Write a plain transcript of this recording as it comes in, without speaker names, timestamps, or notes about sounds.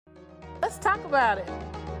talk about it.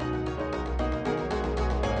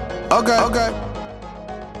 Okay.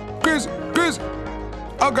 Chris.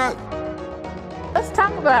 Okay. Let's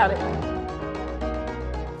talk about it.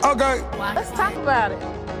 Okay. Let's talk about it.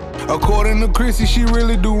 According to Chrissy, she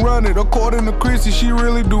really do run it. According to Chrissy, she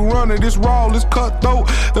really do run it. It's raw, it's cutthroat.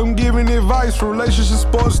 I'm giving advice from relationship,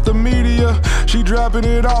 sports, to media. She dropping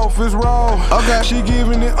it off, it's raw. Okay. She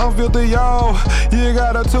giving it unfiltered, y'all. You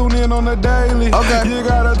gotta tune in on the daily. Okay. You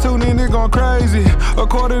gotta tune in, it going crazy.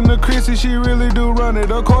 According to Chrissy, she really do run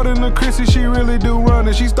it. According to Chrissy, she really do run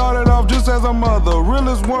it. She started off just as a mother,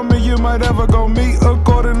 realest woman you might ever go meet.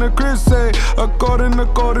 According to Chrissy, according to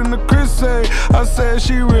Chrissy, I said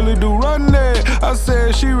she really do run it. I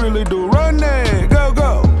said she really do run it.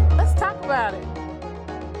 Go. Let's talk about it.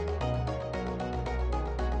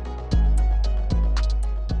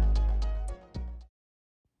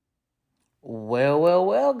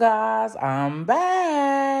 Well, guys, I'm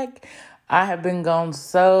back. I have been gone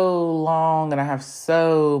so long and I have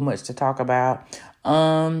so much to talk about.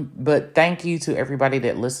 But thank you to everybody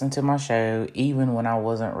that listened to my show. Even when I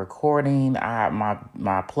wasn't recording,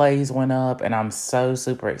 my plays went up and I'm so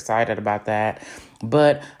super excited about that.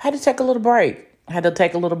 But I had to take a little break.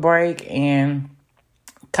 And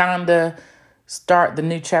kind of start the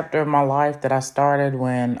new chapter of my life that I started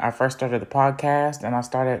when I first started the podcast, and I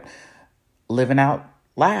started living out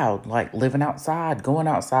loud, like living outside, going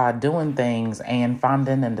outside, doing things, and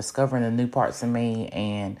finding and discovering the new parts of me,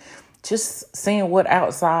 and just seeing what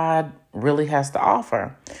outside really has to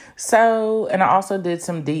offer. So, and I also did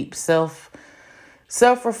some deep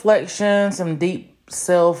self-reflection, some deep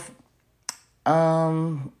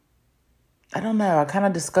I don't know. I kind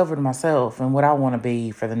of discovered myself and what I want to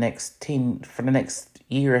be for the next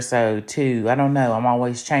year or so too. I don't know. I'm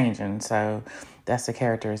always changing. So that's a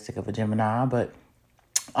characteristic of a Gemini, but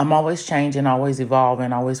I'm always changing, always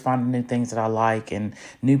evolving, always finding new things that I like and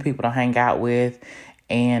new people to hang out with.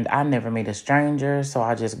 And I never meet a stranger. So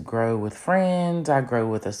I just grow with friends. I grow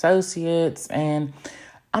with associates, and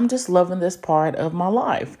I'm just loving this part of my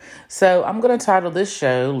life. So I'm going to title this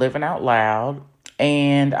show Living Out Loud.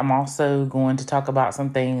 And I'm also going to talk about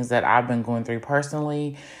some things that I've been going through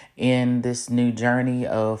personally in this new journey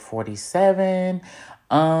of 47.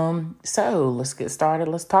 So let's get started.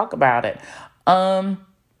 Let's talk about it.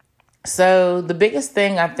 So the biggest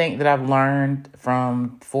thing I think that I've learned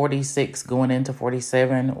from 46 going into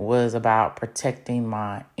 47 was about protecting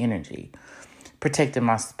my energy, protecting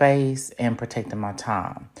my space, and protecting my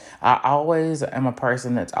time. I always am a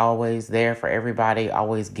person that's always there for everybody,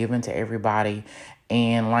 always giving to everybody.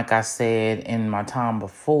 And like I said in my time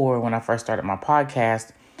before, when I first started my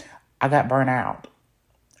podcast, I got burnt out.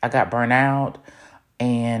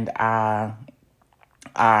 And I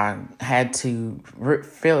had to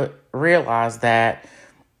realize that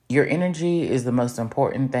your energy is the most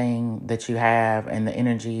important thing that you have, and the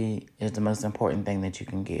energy is the most important thing that you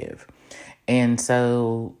can give. And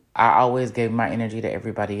so I always gave my energy to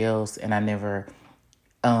everybody else, and I never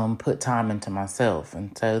put time into myself.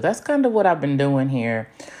 And so that's kind of what I've been doing here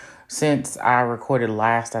since I recorded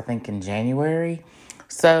last, I think in January.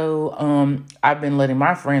 So I've been letting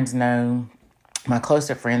my friends know, my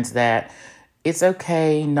closer friends, that it's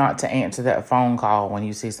okay not to answer that phone call when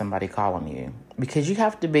you see somebody calling you, because you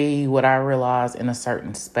have to be, what I realize, in a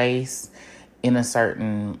certain space, in a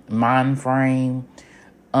certain mind frame,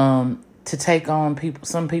 to take on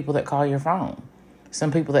some people that call your phone,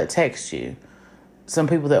 some people that text you, some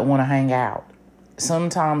people that want to hang out.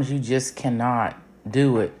 Sometimes you just cannot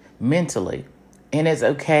do it mentally. And it's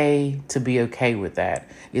okay to be okay with that.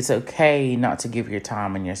 It's okay not to give your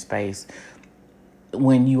time and your space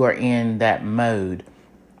when you are in that mode.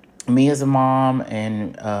 Me as a mom,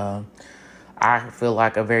 and I feel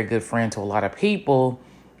like a very good friend to a lot of people,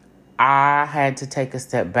 I had to take a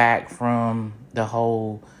step back from the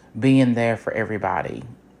whole being there for everybody.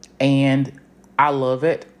 And I love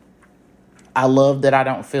it. I love that I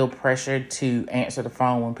don't feel pressured to answer the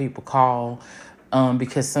phone when people call,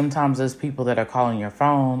 because sometimes those people that are calling your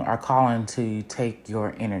phone are calling to take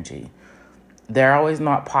your energy. They're always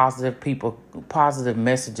not positive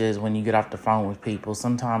messages when you get off the phone with people.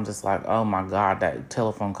 Sometimes it's like, oh my God, that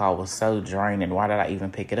telephone call was so draining. Why did I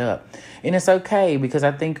even pick it up? And it's okay, because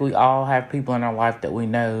I think we all have people in our life that we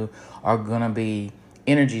know are going to be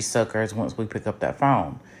energy suckers once we pick up that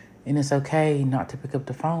phone. And it's okay not to pick up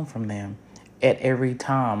the phone from them at every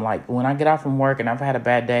time. Like when I get off from work and I've had a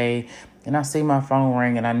bad day and I see my phone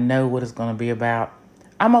ring and I know what it's going to be about,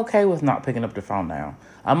 I'm okay with not picking up the phone now.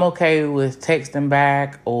 I'm okay with texting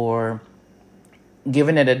back or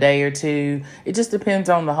giving it a day or two. It just depends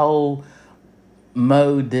on the whole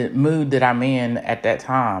mood that I'm in at that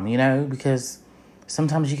time, because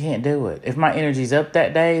sometimes you can't do it. If my energy's up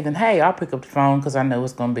that day, then hey, I'll pick up the phone because I know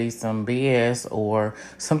it's going to be some BS or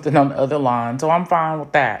something on the other line. So I'm fine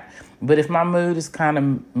with that. But if my mood is kind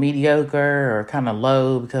of mediocre or kind of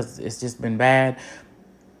low because it's just been bad,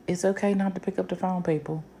 it's okay not to pick up the phone,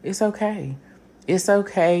 people. It's okay. It's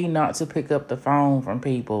okay not to pick up the phone from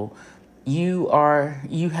people. You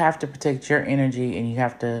have to protect your energy and you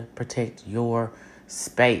have to protect your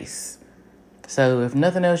space. So if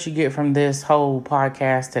nothing else you get from this whole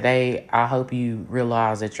podcast today, I hope you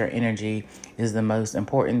realize that your energy is the most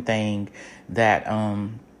important thing that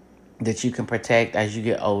that you can protect as you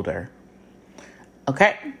get older.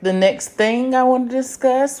 Okay, the next thing I want to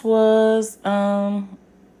discuss was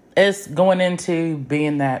it's going into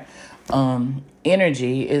being that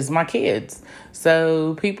energy is my kids.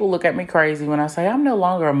 So people look at me crazy when I say I'm no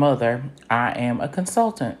longer a mother. I am a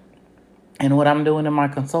consultant. And what I'm doing in my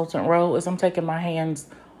consultant role is I'm taking my hands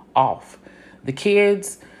off. The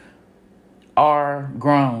kids are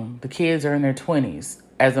grown. The kids are in their 20s.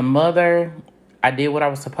 As a mother, I did what I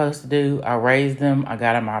was supposed to do. I raised them. I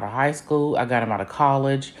got them out of high school. I got them out of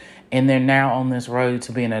college. And they're now on this road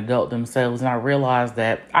to being an adult themselves. And I realized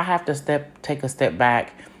that I have to take a step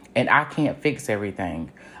back, and I can't fix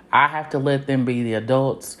everything. I have to let them be the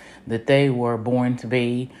adults that they were born to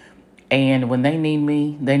be. And when they need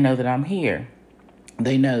me, they know that I'm here.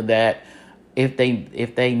 They know that if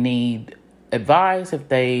they need advice,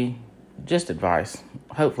 advice,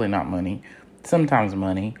 hopefully not money, sometimes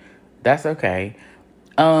money, that's okay.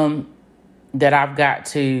 That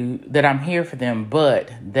I'm here for them,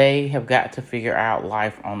 but they have got to figure out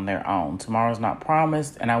life on their own. Tomorrow's not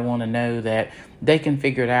promised, and I want to know that they can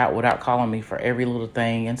figure it out without calling me for every little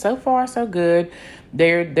thing. And so far, so good.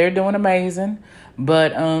 They're doing amazing.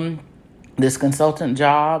 But this consultant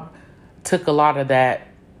job took a lot of that.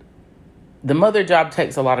 The mother job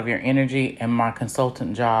takes a lot of your energy, and my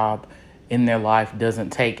consultant job in their life doesn't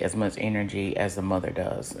take as much energy as the mother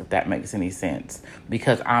does, if that makes any sense.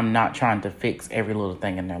 Because I'm not trying to fix every little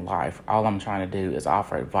thing in their life. All I'm trying to do is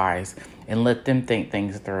offer advice and let them think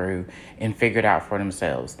things through and figure it out for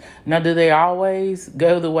themselves. Now, do they always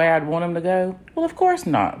go the way I'd want them to go? Well, of course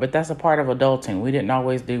not. But that's a part of adulting. We didn't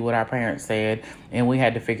always do what our parents said, and we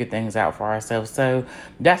had to figure things out for ourselves. So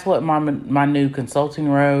that's what my new consulting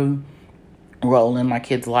role in my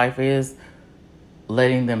kids' life is.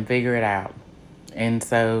 Letting them figure it out. And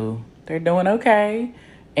so they're doing okay.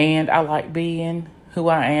 And I like being who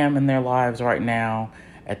I am in their lives right now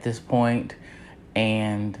at this point.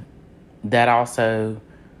 And that also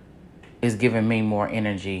is giving me more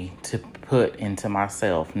energy to put into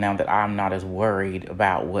myself now that I'm not as worried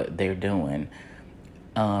about what they're doing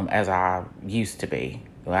as I used to be.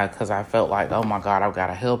 Because I felt like, oh my God, I've got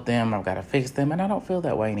to help them. I've got to fix them. And I don't feel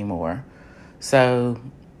that way anymore. So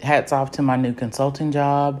hats off to my new consulting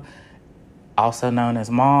job, also known as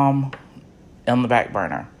mom, on the back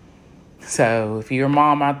burner. So if you're a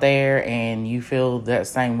mom out there and you feel that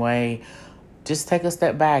same way, just take a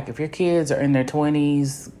step back. If your kids are in their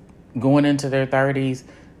 20s, going into their 30s,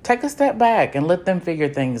 take a step back and let them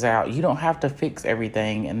figure things out. You don't have to fix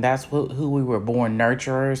everything. And that's who we were born,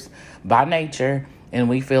 nurturers by nature. And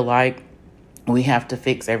we feel like we have to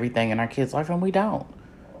fix everything in our kids' life, and we don't.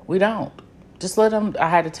 We don't. Just let them. I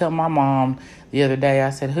had to tell my mom the other day,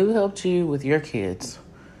 I said, who helped you with your kids?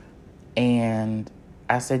 And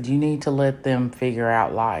I said, you need to let them figure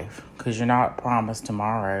out life, because you're not promised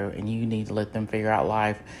tomorrow, and you need to let them figure out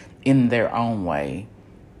life in their own way,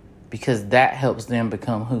 because that helps them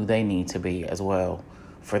become who they need to be as well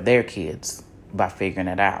for their kids by figuring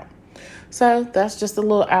it out. So that's just a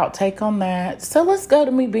little outtake on that. So let's go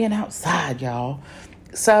to me being outside, y'all.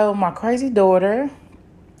 So my crazy daughter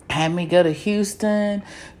had me go to Houston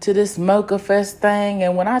to this Mocha Fest thing.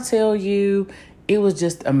 And when I tell you, it was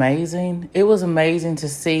just amazing. It was amazing to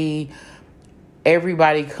see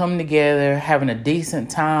everybody come together, having a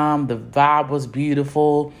decent time. The vibe was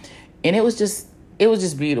beautiful. And it was just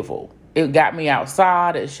beautiful. It got me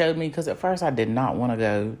outside. It showed me, because at first I did not want to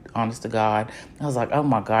go, honest to God. I was like, oh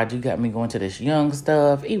my God, you got me going to this young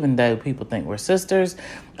stuff. Even though people think we're sisters,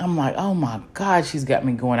 I'm like, oh my God, she's got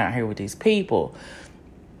me going out here with these people.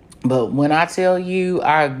 But when I tell you,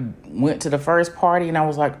 I went to the first party and I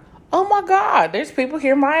was like, oh my God, there's people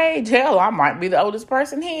here my age. Hell, I might be the oldest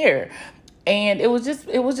person here. And it was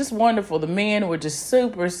just wonderful. The men were just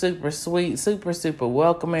super, super sweet, super, super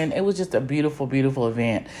welcoming. It was just a beautiful, beautiful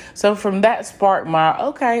event. So from that sparked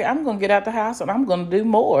okay, I'm going to get out the house and I'm going to do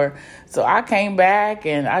more. So I came back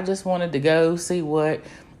and I just wanted to go see what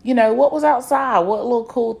what was outside, what little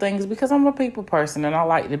cool things, because I'm a people person and I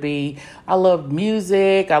love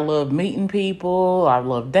music, I love meeting people, I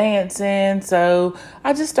love dancing. So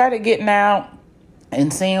I just started getting out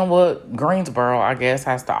and seeing what Greensboro, I guess,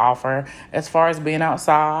 has to offer as far as being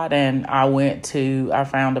outside. And I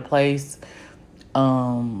found a place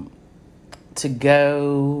to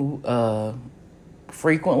go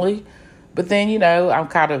frequently. But then, I've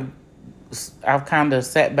kind of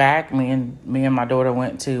sat back. Me and my daughter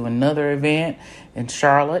went to another event in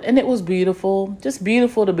Charlotte, and it was beautiful. Just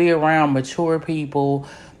beautiful to be around mature people.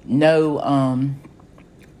 No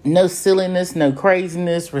silliness, no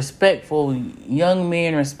craziness, respectful young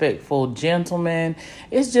men, respectful gentlemen.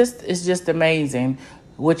 It's just amazing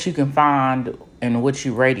what you can find and what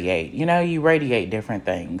you radiate. You radiate different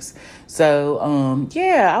things. So,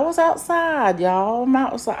 I was outside, y'all.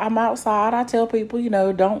 I'm outside. I tell people,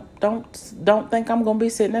 don't think I'm going to be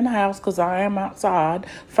sitting in the house, because I am outside.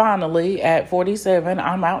 Finally, at 47,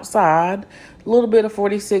 I'm outside. A little bit of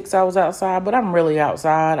 46, I was outside, but I'm really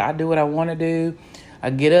outside. I do what I want to do. I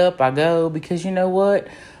get up, I go, because you know what?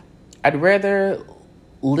 I'd rather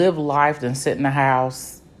live life than sit in the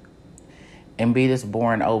house and be this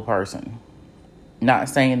boring old person. Not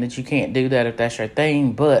saying that you can't do that if that's your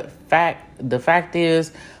thing, but the fact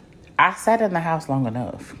is, I sat in the house long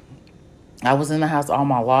enough. I was in the house all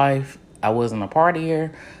my life. I wasn't a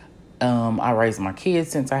partier. I raised my kids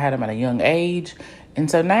since I had them at a young age. And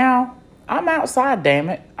so now I'm outside, damn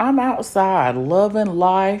it. I'm outside loving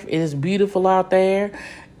life. It is beautiful out there.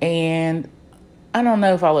 And I don't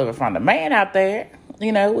know if I'll ever find a man out there.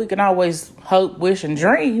 We can always hope, wish, and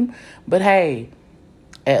dream. But hey,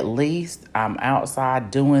 at least I'm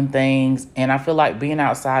outside doing things. And I feel like being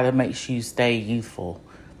outside, it makes you stay youthful.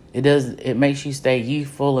 It makes you stay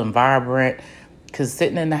youthful and vibrant. Because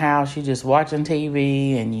sitting in the house, you're just watching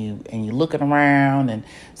TV and you looking around. And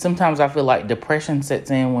sometimes I feel like depression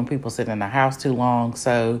sets in when people sit in the house too long.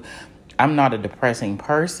 So I'm not a depressing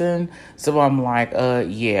person. So I'm like,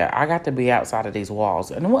 I got to be outside of these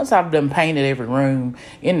walls. And once I've done painted every room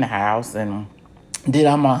in the house and did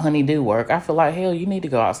all my honey-do work, I feel like, hell, you need to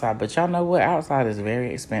go outside. But y'all know what? Outside is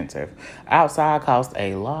very expensive. Outside costs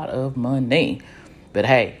a lot of money. But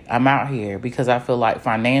hey, I'm out here because I feel like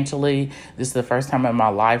financially, this is the first time in my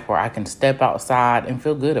life where I can step outside and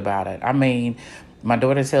feel good about it. I mean, my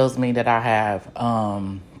daughter tells me that I have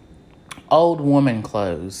old woman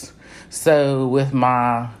clothes. So with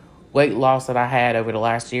my weight loss that I had over the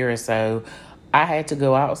last year or so, I had to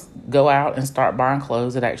go out and start buying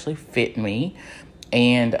clothes that actually fit me.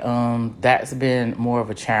 And that's been more of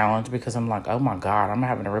a challenge because I'm like, oh my God, I'm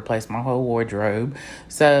having to replace my whole wardrobe.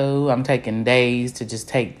 So I'm taking days to just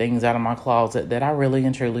take things out of my closet that I really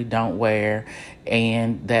and truly don't wear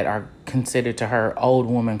and that are considered to her old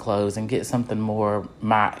woman clothes and get something more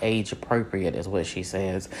my age appropriate is what she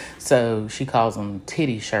says. So she calls them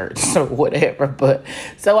titty shirts or whatever. But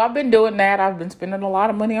so I've been doing that. I've been spending a lot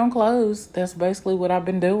of money on clothes. That's basically what I've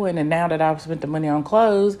been doing. And now that I've spent the money on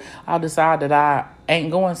clothes, I'll decide that I ain't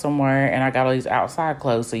going somewhere and I got all these outside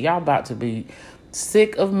clothes. So y'all about to be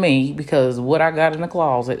sick of me because what I got in the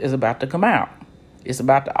closet is about to come out. It's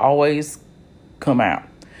about to always come out.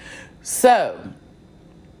 So,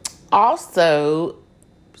 also,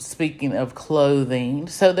 speaking of clothing,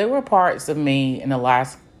 so there were parts of me in the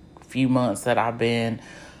last few months that I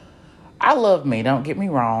love me, don't get me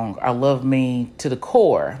wrong. I love me to the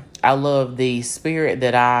core. I love the spirit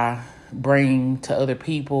that I bring to other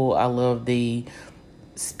people. I love the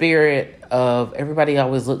spirit of everybody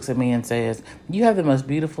always looks at me and says, you have the most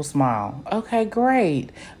beautiful smile. Okay, great.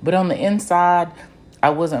 But on the inside, I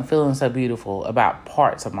wasn't feeling so beautiful about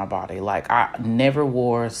parts of my body. Like I never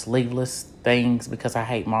wore sleeveless things because I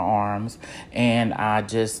hate my arms. And I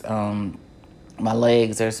just, my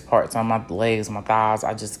legs, there's parts on my legs, my thighs,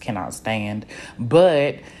 I just cannot stand.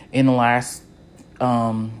 But in the last,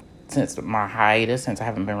 since my hiatus, since I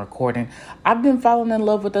haven't been recording, I've been falling in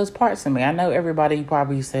love with those parts of me. I know everybody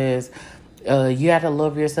probably says, you have to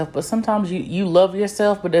love yourself, but sometimes you love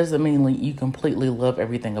yourself, but doesn't mean like you completely love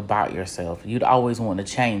everything about yourself. You'd always want to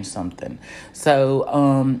change something. So,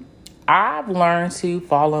 I've learned to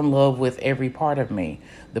fall in love with every part of me.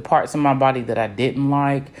 The parts of my body that I didn't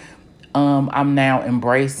like, I'm now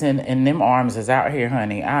embracing, and them arms is out here,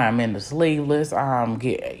 honey. I'm in the sleeveless. I'm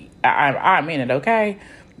in it. Okay.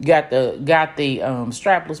 Got the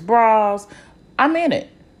strapless bras. I'm in it.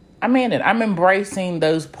 I'm embracing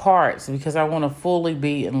those parts because I want to fully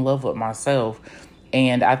be in love with myself.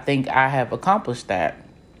 And I think I have accomplished that.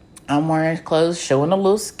 I'm wearing clothes, showing a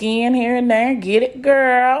little skin here and there. Get it,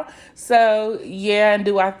 girl. So, yeah. And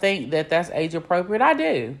do I think that that's age appropriate? I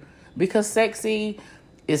do. Because sexy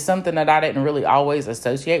is something that I didn't really always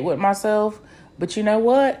associate with myself. But you know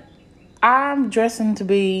what? I'm dressing to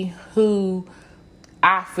be who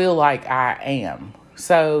I feel like I am.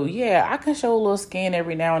 So, yeah, I can show a little skin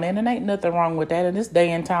every now and then, and ain't nothing wrong with that. In this day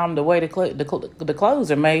and time, the way the clothes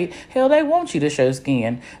are made, hell, they want you to show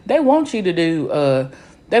skin. They want you to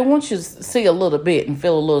they want you to see a little bit and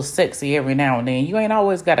feel a little sexy every now and then. You ain't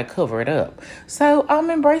always got to cover it up. So I'm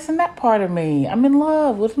embracing that part of me. I'm in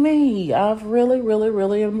love with me. I'm really, really,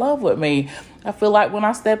 really in love with me. I feel like when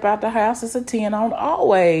I step out the house, it's a 10 on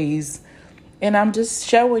always. And I'm just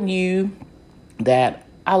showing you that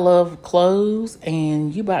I love clothes,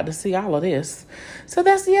 and you about to see all of this. So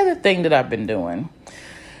that's the other thing that I've been doing.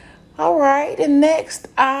 All right, and next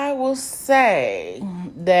I will say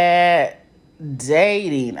that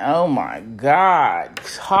dating, oh my God,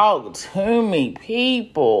 talk to me,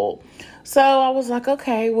 people. So I was like,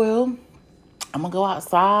 okay, well, I'm going to go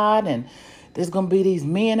outside, and there's going to be these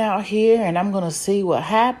men out here, and I'm going to see what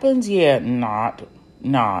happens. Yeah, not.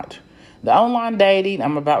 The online dating,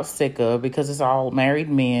 I'm about sick of, because it's all married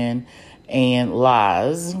men and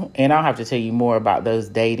lies. And I'll have to tell you more about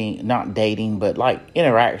those not dating, but like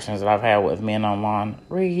interactions that I've had with men online.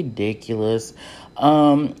 Ridiculous.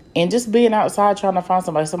 And just being outside trying to find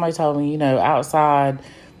somebody. Somebody told me, being outside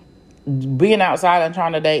and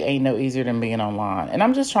trying to date ain't no easier than being online. And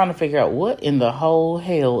I'm just trying to figure out what in the whole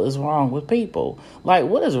hell is wrong with people. Like,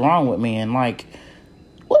 what is wrong with men? Like,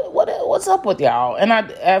 what's up with y'all? And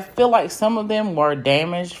I feel like some of them were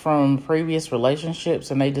damaged from previous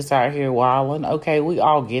relationships, and they just out here wilding. Okay, we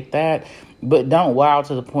all get that, but don't wild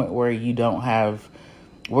to the point where you don't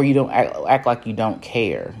act like you don't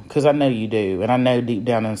care. Because I know you do, and I know deep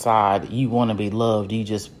down inside you want to be loved. You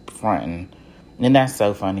just fronting, and that's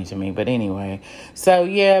so funny to me. But anyway, so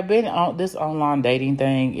yeah, being on this online dating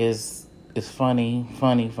thing is funny.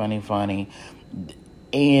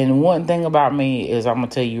 And one thing about me is, I'm going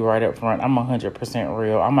to tell you right up front, I'm 100%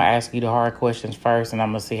 real. I'm going to ask you the hard questions first, and I'm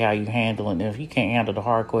going to see how you handle it. And if you can't handle the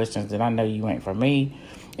hard questions, then I know you ain't for me.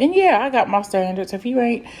 And yeah, I got my standards. If you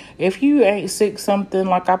ain't 6 something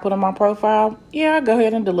like I put on my profile, yeah, I'll go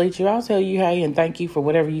ahead and delete you. I'll tell you hey and thank you for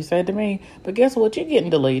whatever you said to me. But guess what? You're getting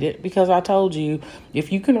deleted, because I told you,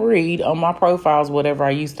 if you can read on my profiles whatever I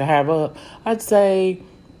used to have up, I'd say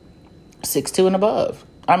 6'2" and above.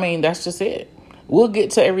 I mean, that's just it. We'll get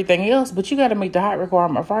to everything else, but you got to meet the height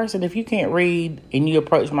requirement first. And if you can't read and you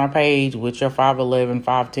approach my page with your 5'11",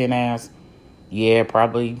 5'10" ass, yeah,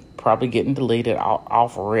 probably getting deleted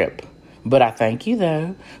off rip. But I thank you,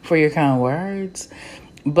 though, for your kind words.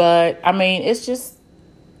 But, I mean,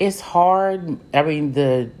 it's hard. I mean,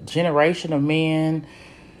 the generation of men,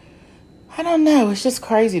 I don't know. It's just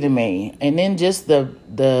crazy to me. And then just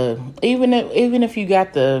even if you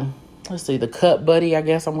got the cut buddy, I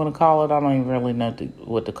guess I'm going to call it. I don't even really know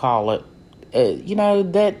what to call it.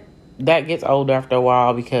 That gets old after a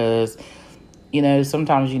while, because,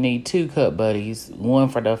 sometimes you need 2 cut buddies, one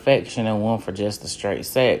for the affection and one for just the straight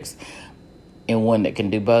sex, and one that can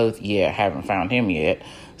do both. Yeah, haven't found him yet.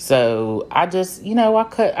 So I just, I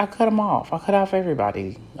cut them off. I cut off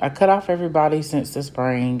everybody. I cut off everybody since the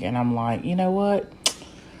spring, and I'm like, you know what?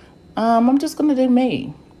 I'm just going to do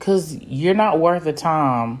me, because you're not worth the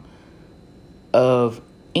time of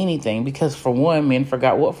anything. Because for one, men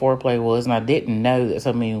forgot what foreplay was, and I didn't know that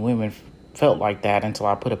so many women felt like that until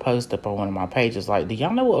I put a post up on one of my pages like, do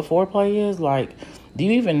y'all know what foreplay is? Like, do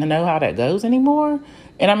you even know how that goes anymore?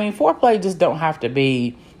 And I mean, foreplay just don't have to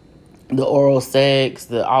be the oral sex,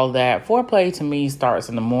 all that. Foreplay to me starts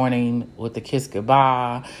in the morning with the kiss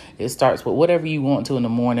goodbye. It starts with whatever you want to in the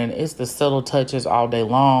morning. It's the subtle touches all day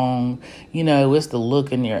long. It's the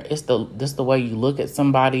look in it's the way you look at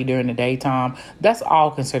somebody during the daytime. That's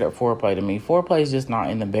all considered foreplay to me. Foreplay is just not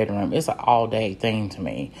in the bedroom. It's an all day thing to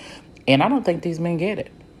me. And I don't think these men get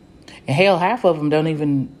it. And hell, half of them don't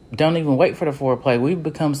even wait for the foreplay. We've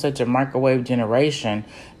become such a microwave generation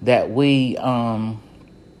that we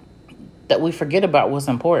forget about what's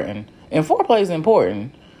important. And foreplay is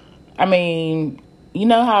important. I mean, you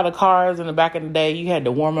know how the cars in the back of the day, you had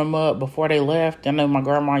to warm them up before they left? I know my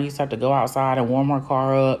grandma used to have to go outside and warm her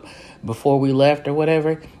car up before we left or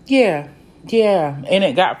whatever. Yeah. And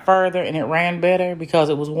it got further and it ran better because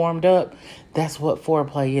it was warmed up. That's what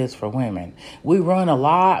foreplay is for women. We run a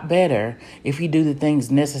lot better if you do the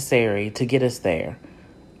things necessary to get us there.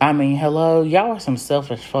 I mean, hello, y'all are some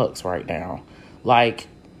selfish fucks right now. Like,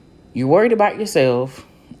 you're worried about yourself,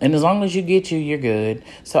 and as long as you get you're good.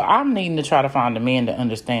 So I'm needing to try to find a man to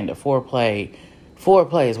understand that foreplay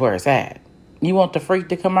is where it's at. You want the freak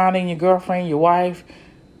to come out in your girlfriend, your wife?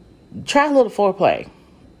 Try a little foreplay.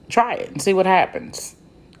 Try it and see what happens.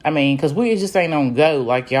 I mean, because we just ain't on go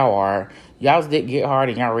like y'all are. Y'all's dick get hard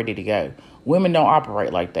and y'all ready to go. Women don't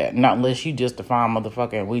operate like that. Not unless you just a fine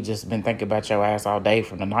motherfucker and we just been thinking about your ass all day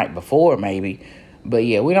from the night before, maybe. But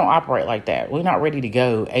yeah, we don't operate like that. We're not ready to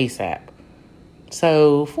go ASAP.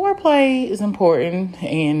 So foreplay is important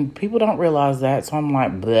and people don't realize that. So I'm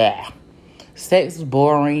like, bleh. Sex is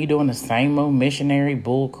boring. You're doing the same old missionary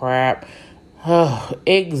bull crap.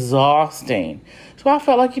 Exhausting. So I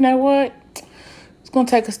felt like, you know what? It's going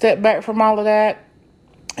to take a step back from all of that.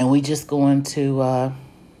 And we just going to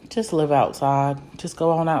just live outside. Just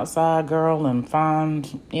go on outside, girl, and find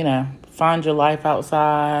your life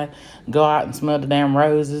outside. Go out and smell the damn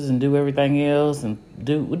roses and do everything else and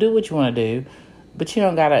do what you want to do. But you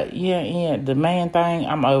don't gotta, the man thing,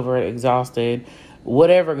 I'm over it, exhausted.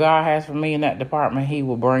 Whatever God has for me in that department, he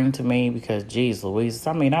will bring to me because, geez Louise,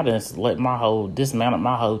 I mean, I just dismounted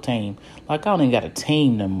my whole team. Like, I don't even got a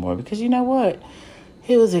team no more because you know what?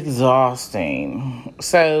 It was exhausting.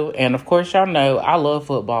 So, and of course, y'all know I love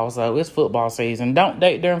football, so it's football season. Don't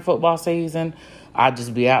date during football season. I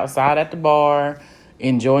just be outside at the bar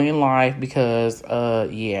enjoying life because,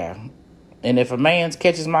 And if a man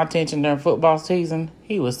catches my attention during football season,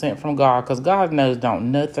 he was sent from God because God knows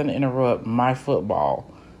don't nothing interrupt my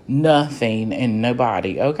football. Nothing and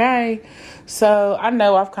nobody, okay? So I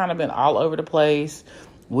know I've kind of been all over the place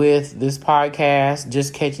with this podcast,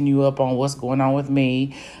 just catching you up on what's going on with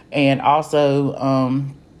me. And also,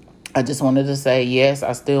 I just wanted to say, yes,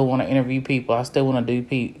 I still want to interview people. I still want to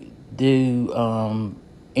do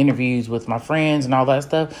interviews with my friends and all that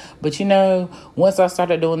stuff. But, once I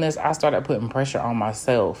started doing this, I started putting pressure on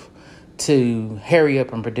myself to hurry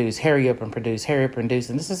up and produce. And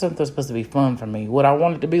this is something that's supposed to be fun for me. Would I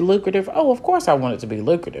want it to be lucrative? Oh, of course I want it to be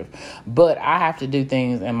lucrative. But I have to do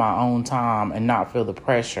things in my own time and not feel the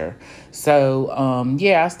pressure. So,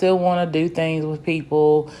 I still want to do things with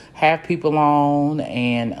people, have people on,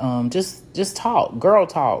 and just talk. Girl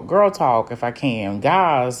talk if I can.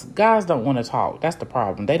 Guys don't want to talk. That's the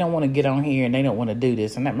problem. They don't want to get on here and they don't want to do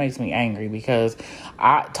this. And that makes me angry because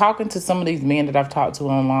talking to some of these men that I've talked to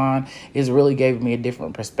online is really gave me a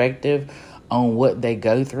different perspective on what they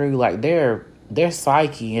go through. Like their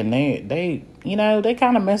psyche and they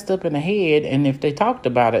kind of messed up in the head. And if they talked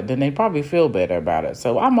about it, then they probably feel better about it.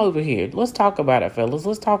 So I'm over here. Let's talk about it, fellas.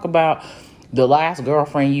 Let's talk about the last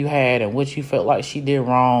girlfriend you had and what you felt like she did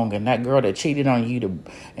wrong, and that girl that cheated on you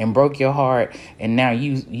and broke your heart, and now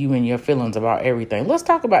you and your feelings about everything. Let's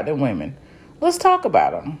talk about them women. Let's talk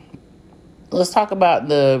about them. Let's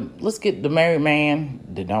get the married man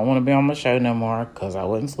that don't want to be on my show no more because I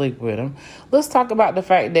wouldn't sleep with him. Let's talk about the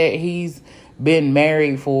fact that he's been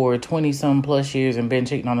married for 20-some plus years and been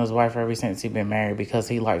cheating on his wife ever since he's been married because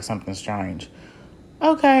he likes something strange.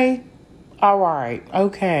 Okay. All right.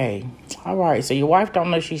 Okay. All right. So your wife don't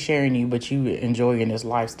know she's sharing you, but you enjoying this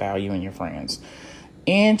lifestyle, you and your friends.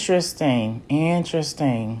 Interesting.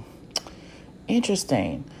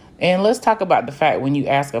 And let's talk about the fact when you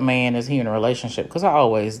ask a man, is he in a relationship? Because I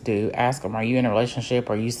always do. Ask him, are you in a relationship?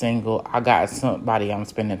 Are you single? I got somebody I'm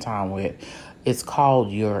spending time with. It's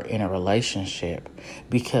called you're in a relationship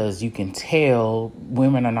because you can tell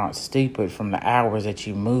women are not stupid from the hours that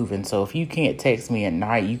you move. And so if you can't text me at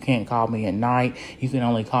night, you can't call me at night, you can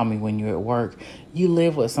only call me when you're at work. You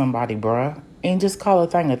live with somebody, bruh, and just call a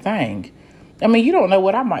thing a thing. I mean, you don't know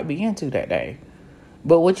what I might be into that day.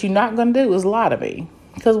 But what you're not going to do is lie to me.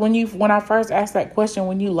 Because when I first asked that question,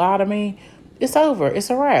 when you lie to me, it's over.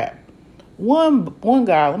 It's a wrap. One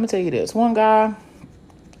guy, let me tell you this. One guy,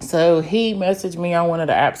 so he messaged me on one of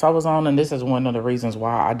the apps I was on, and this is one of the reasons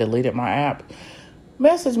why I deleted my app.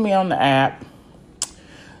 Messaged me on the app,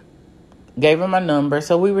 gave him my number,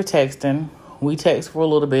 so we were texting. We text for a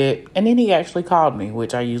little bit, and then he actually called me,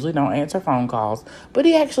 which I usually don't answer phone calls, but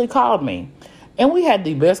he actually called me. And we had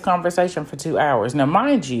the best conversation for 2 hours. Now,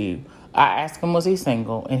 mind you, I asked him, was he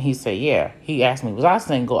single? And he said, yeah. He asked me, was I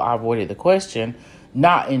single? I avoided the question.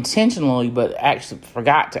 Not intentionally, but actually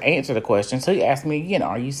forgot to answer the question. So he asked me again,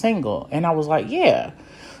 are you single? And I was like, yeah.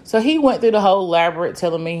 So he went through the whole elaborate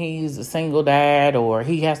telling me he's a single dad or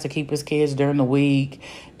he has to keep his kids during the week.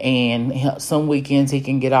 And some weekends he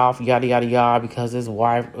can get off, yada, yada, yada, because his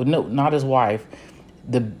wife, no, not his wife,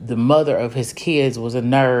 the mother of his kids was a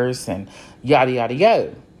nurse and yada, yada,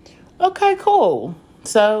 yada. Okay, cool.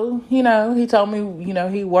 So, he told me,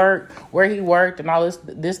 he worked, where he worked and all this,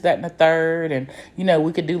 that, and the third. And,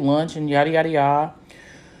 we could do lunch and yada, yada, yada.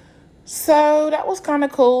 So that was kind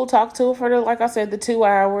of cool. Talked to her for, like I said, the 2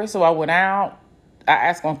 hours. So I went out. I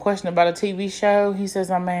asked him a question about a TV show. He says,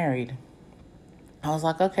 I'm married. I was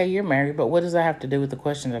like, okay, you're married. But what does that have to do with the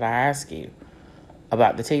question that I asked you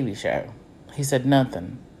about the TV show? He said,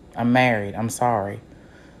 nothing. I'm married. I'm sorry.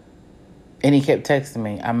 And he kept texting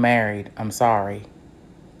me, I'm married. I'm sorry.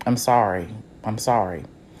 I'm sorry. I'm sorry.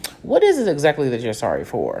 What is it exactly that you're sorry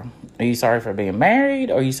for? Are you sorry for being married?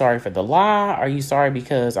 Are you sorry for the lie? Are you sorry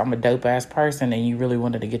because I'm a dope ass person and you really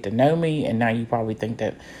wanted to get to know me and now you probably think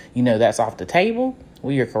that, that's off the table?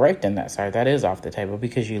 Well, you're correct in that, sir. That is off the table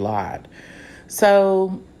because you lied.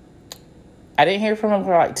 So I didn't hear from him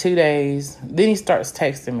for like 2 days. Then he starts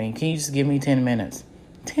texting me, can you just give me 10 minutes?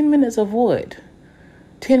 10 minutes of what?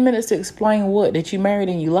 10 minutes to explain what? That you married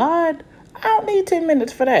and you lied? I don't need 10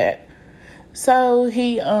 minutes for that. So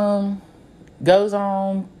he goes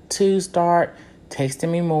on to start texting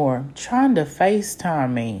me more, trying to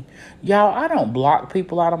FaceTime me. Y'all, I don't block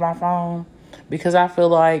people out of my phone because I feel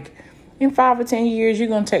like in 5 or 10 years, you're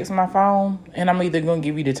going to text my phone and I'm either going to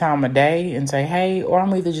give you the time of day and say, hey, or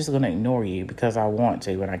I'm either just going to ignore you because I want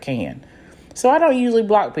to and I can. So I don't usually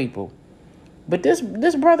block people. But this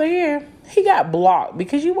brother here, he got blocked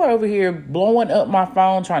because you were over here blowing up my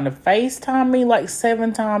phone trying to FaceTime me like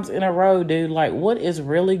 7 times in a row, dude. Like, what is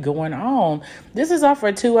really going on? This is off for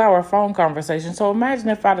a 2-hour phone conversation. So imagine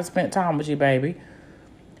if I'd have spent time with you, baby.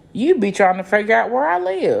 You'd be trying to figure out where I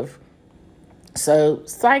live. So,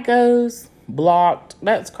 psychos, blocked.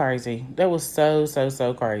 That's crazy. That was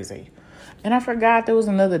so crazy. And I forgot there was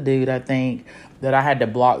another dude, I think, that I had to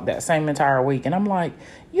block that same entire week. And I'm like,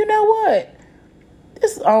 you know what?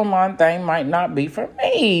 This online thing might not be for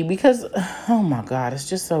me because, oh my God, it's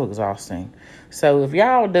just so exhausting. So if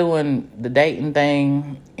y'all doing the dating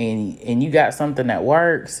thing and you got something that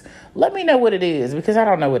works, let me know what it is because I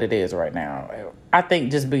don't know what it is right now. I think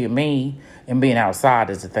just being me and being outside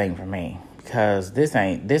is the thing for me because this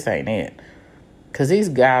ain't it. Because these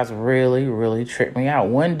guys really tripped me out.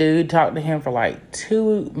 One dude talked to him for like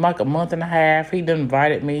a month and a half. He done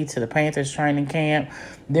invited me to the Panthers training camp.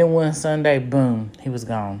 Then one Sunday, boom, he was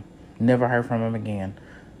gone. Never heard from him again.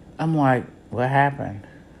 I'm like, what happened?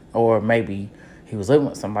 Or maybe he was living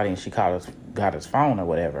with somebody and she got his phone or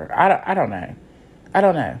whatever. I don't know. I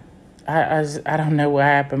don't know. I don't know what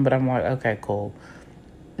happened, but I'm like, okay, cool.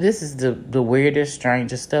 This is the weirdest,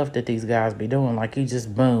 strangest stuff that these guys be doing. Like, you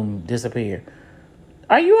just, boom, disappear.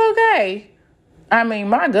 Are you okay? I mean,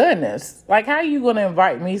 my goodness. Like, how are you going to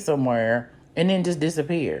invite me somewhere and then just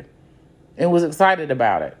disappear? And was excited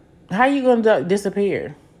about it. How are you going to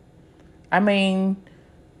disappear? I mean,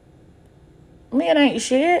 men ain't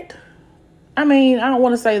shit. I mean, I don't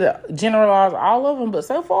want to say that generalize all of them, but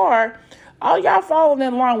so far, all y'all falling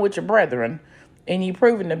in line with your brethren and you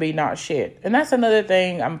proven to be not shit. And that's another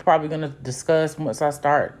thing I'm probably going to discuss once I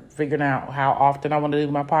start figuring out how often I want to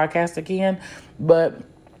do my podcast again. But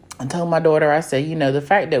I told my daughter, I said, the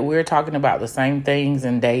fact that we're talking about the same things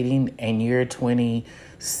in dating and you're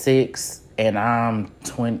 26 and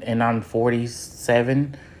I'm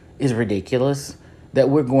 47 is ridiculous. That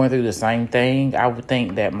we're going through the same thing. I would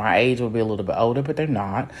think that my age would be a little bit older, but they're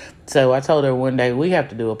not. So I told her one day we have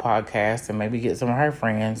to do a podcast and maybe get some of her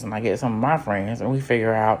friends and I get some of my friends and we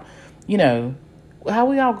figure out, how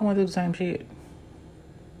we all going through the same shit.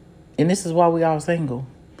 And this is why we all single.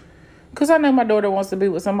 Because I know my daughter wants to be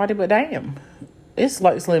with somebody, but damn, it's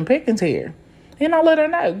like slim pickings here. And I let her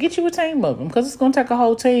know, get you a team of them because it's going to take a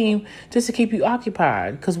whole team just to keep you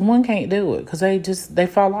occupied because one can't do it because they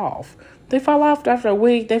fall off. They fall off after a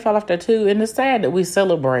week. They fall off after 2. And it's sad that we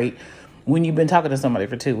celebrate when you've been talking to somebody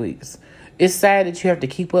for 2 weeks. It's sad that you have to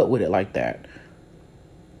keep up with it like that.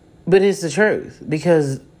 But it's the truth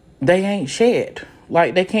because they ain't shit.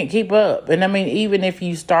 Like, they can't keep up. And I mean, even if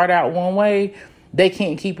you start out one way, they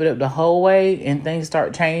can't keep it up the whole way and things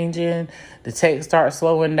start changing. The text starts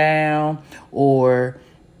slowing down or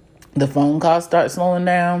the phone calls start slowing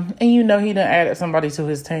down. And he done added somebody to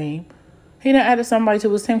his team. He done added somebody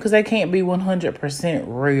to his team because they can't be 100%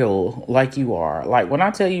 real like you are. Like, when I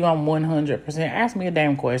tell you I'm 100%, ask me a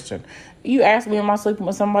damn question. You ask me, am I sleeping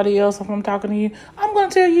with somebody else if I'm talking to you? I'm going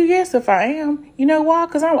to tell you yes if I am. You know why?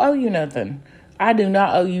 Because I don't owe you nothing. I do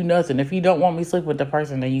not owe you nothing. If you don't want me to sleep with the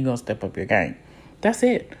person, then you're going to step up your game. That's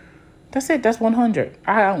it. That's it. That's 100.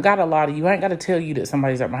 I don't got a lot of you. I ain't got to tell you that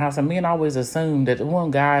somebody's at my house. And men always assume that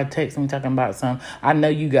one guy texts me talking about something. I know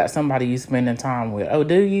you got somebody you spending time with. Oh,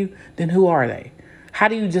 do you? Then who are they? How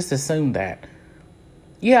do you just assume that?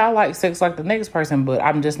 Yeah, I like sex like the next person, but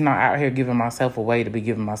I'm just not out here giving myself away to be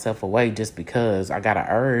giving myself away just because I got an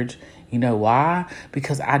urge. You know why?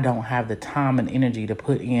 Because I don't have the time and energy to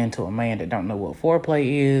put into a man that don't know what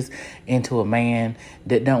foreplay is, into a man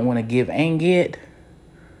that don't want to give and get.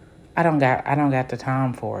 I don't got the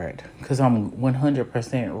time for it because I'm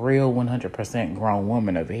 100% real, 100% grown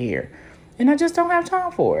woman over here. And I just don't have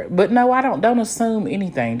time for it. But no, I don't assume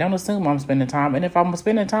anything. Don't assume I'm spending time. And if I'm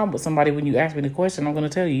spending time with somebody when you ask me the question, I'm going to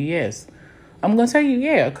tell you yes. I'm going to tell you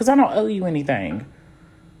yeah, because I don't owe you anything.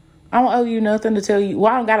 I don't owe you nothing to tell you.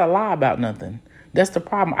 Well, I don't got to lie about nothing. That's the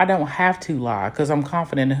problem. I don't have to lie because I'm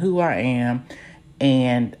confident in who I am.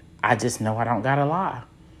 And I just know I don't got to lie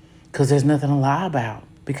because there's nothing to lie about,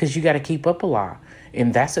 because you got to keep up a lie.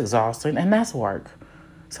 And that's exhausting and that's work.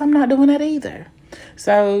 So I'm not doing that either.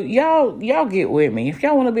 So y'all get with me. If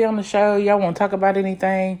y'all want to be on the show, y'all want to talk about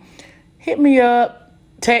anything, hit me up,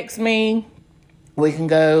 text me. We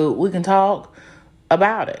can talk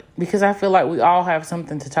about it, because I feel like we all have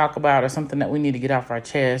something to talk about or something that we need to get off our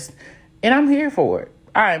chest. And I'm here for it.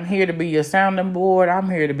 I am here to be your sounding board. I'm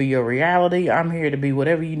here to be your reality. I'm here to be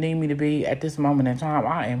whatever you need me to be at this moment in time.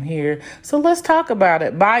 I am here. So let's talk about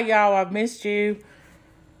it. Bye, y'all. I've missed you.